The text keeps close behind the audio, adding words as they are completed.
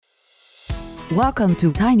Welcome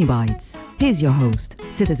to Tiny Bites. Here's your host,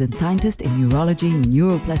 citizen scientist in neurology,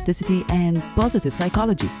 neuroplasticity, and positive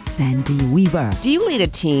psychology, Sandy Weaver. Do you lead a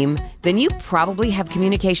team? Then you probably have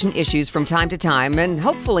communication issues from time to time, and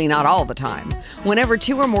hopefully not all the time. Whenever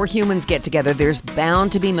two or more humans get together, there's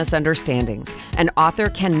bound to be misunderstandings. An author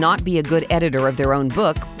cannot be a good editor of their own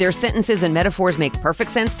book. Their sentences and metaphors make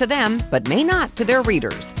perfect sense to them, but may not to their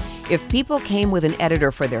readers. If people came with an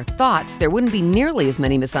editor for their thoughts, there wouldn't be nearly as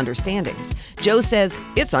many misunderstandings. Joe says,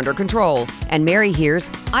 "It's under control," and Mary hears,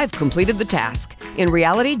 "I've completed the task." In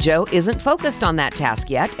reality, Joe isn't focused on that task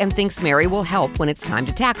yet and thinks Mary will help when it's time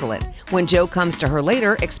to tackle it. When Joe comes to her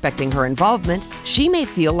later, expecting her involvement, she may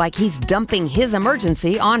feel like he's dumping his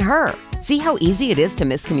emergency on her. See how easy it is to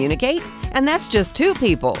miscommunicate? And that's just two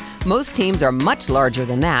people. Most teams are much larger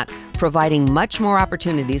than that, providing much more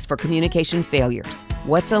opportunities for communication failures.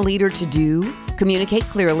 What's a leader to do? Communicate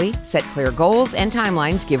clearly, set clear goals and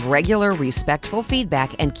timelines, give regular, respectful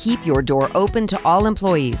feedback, and keep your door open to all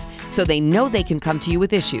employees so they know they can come to you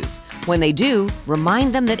with issues. When they do,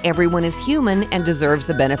 remind them that everyone is human and deserves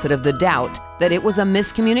the benefit of the doubt that it was a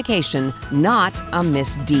miscommunication, not a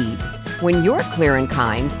misdeed. When you're clear and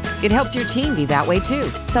kind, it helps your team be that way too.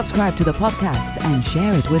 Subscribe to the podcast and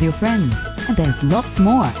share it with your friends. And there's lots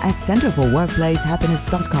more at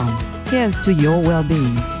centerforworkplacehappiness.com. Here's to your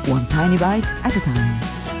well-being, one tiny bite at a time.